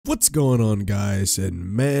What's going on, guys, and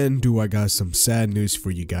man, do I got some sad news for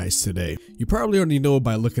you guys today. You probably already know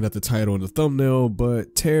by looking at the title and the thumbnail,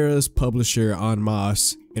 but Tera's publisher En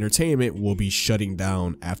Masse Entertainment will be shutting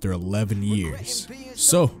down after 11 years.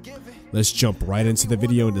 So, let's jump right into the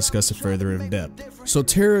video and discuss it further in depth. So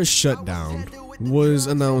Tera's shutdown was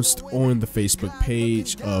announced on the Facebook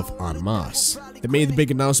page of En Masse. They made the big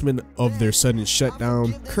announcement of their sudden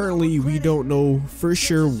shutdown. Currently, we don't know for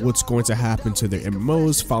sure what's going to happen to their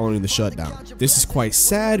MMOs following the shutdown. This is quite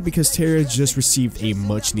sad because Tera just received a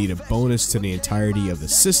much needed bonus to the entirety of the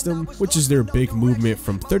system, which is their big movement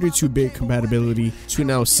from 32-bit compatibility to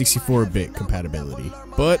now 64-bit compatibility.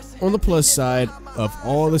 But on the plus side of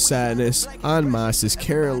all the sadness, En Masse is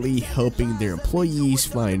currently helping their employees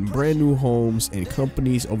find brand new homes and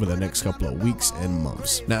companies over the next couple of weeks and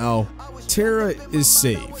months. Now, Tera is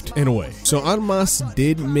saved in a way. So En Masse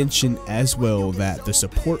did mention as well that the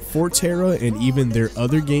support for Tera and even their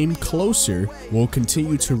other game Closer will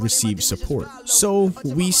continue to receive support. So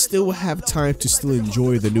we still have time to still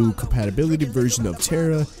enjoy the new compatibility version of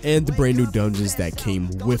Tera and the brand new dungeons that came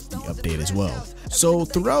with the update as well. So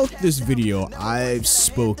throughout this video, I've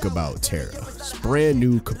spoke about Tera's brand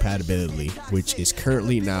new compatibility, which is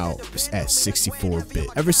currently now at 64-bit.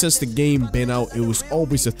 Ever since the game been out, it was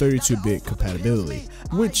always a 32-bit compatibility,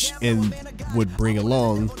 which would bring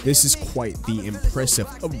along, this is quite the impressive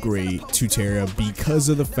upgrade to Tera because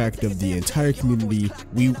of the fact of the entire community.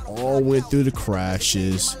 We all went through the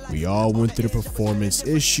crashes, we all went through the performance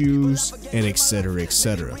issues, and etc.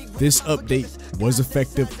 etc. This update was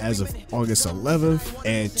effective as of August 11th,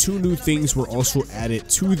 and two new things were also added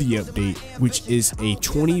to the update, which is a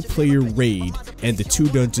 20-player raid and the two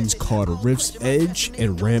dungeons called Rift's Edge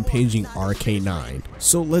and Rampaging RK9.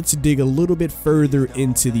 So let's dig a little bit further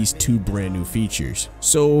into these two brand new features.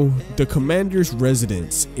 So the Commander's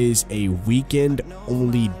Residence is a weekend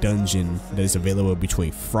only dungeon that is available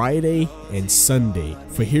between Friday and Sunday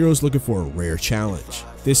for heroes looking for a rare challenge.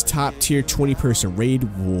 This top tier 20-person raid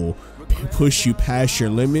will push you past your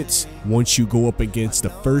limits once you go up against the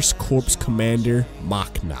first corpse commander,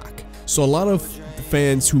 Knock. So a lot of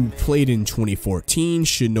fans who played in 2014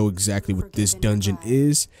 should know exactly what this dungeon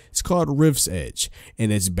is. It's called Rift's Edge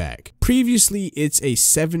and it's back. Previously, it's a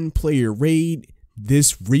 7-player raid.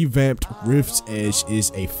 This revamped Rift's Edge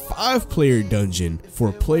is a 5-player dungeon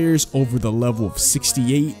for players over the level of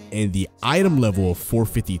 68 and the item level of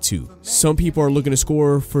 452. Some people are looking to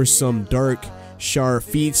score for some dark Shard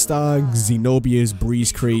feedstock, Xenobia's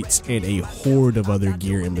breeze crates, and a horde of other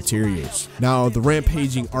gear and materials. Now, the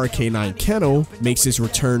Rampaging RK9 Kennel makes its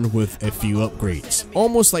return with a few upgrades.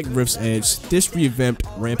 Almost like Rift's Edge, this revamped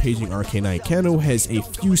Rampaging RK9 Kennel has a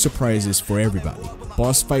few surprises for everybody.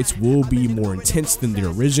 Boss fights will be more intense than the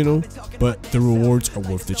original, but the rewards are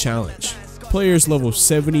worth the challenge. Players level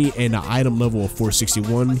 70 and an item level of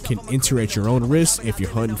 461 can enter at your own risk if you're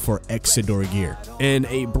hunting for Exodore gear. And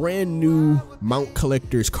a brand new Mount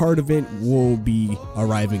Collector's card event will be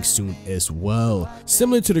arriving soon as well.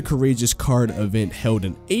 Similar to the Courageous card event held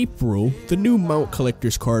in April, the new Mount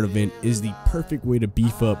Collector's card event is the perfect way to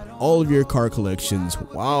beef up all of your card collections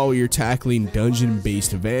while you're tackling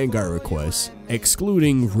dungeon-based Vanguard requests,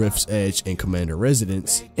 excluding Rift's Edge and Commander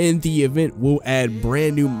Residence. And the event will add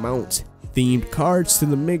brand new mount themed cards to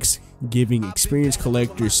the mix, giving experienced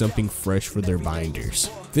collectors something fresh for their binders.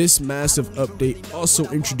 This massive update also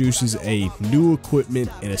introduces a new equipment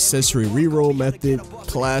and accessory reroll method,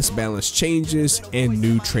 class balance changes, and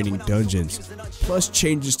new training dungeons, plus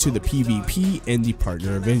changes to the PvP and the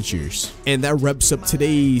partner adventures. And that wraps up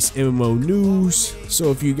today's MMO news.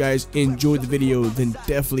 So if you guys enjoyed the video, then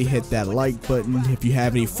definitely hit that like button. If you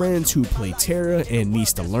have any friends who play Tera and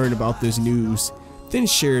needs to learn about this news, then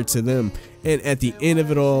share it to them. And at the end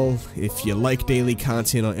of it all, if you like daily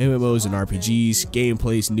content on MMOs and RPGs,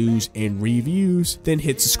 gameplays, news, and reviews, then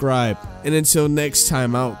hit subscribe. And until next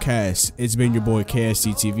time, Outcasts, it's been your boy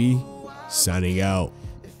KSTTV, signing out.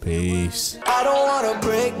 Peace. I don't wanna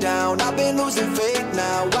break down, I've been losing faith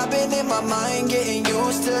now. I've been in my mind, getting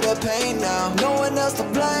used to the pain now. No one else to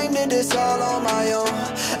blame, did this all on my own.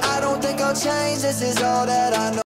 I don't think I'll change, this is all that I know.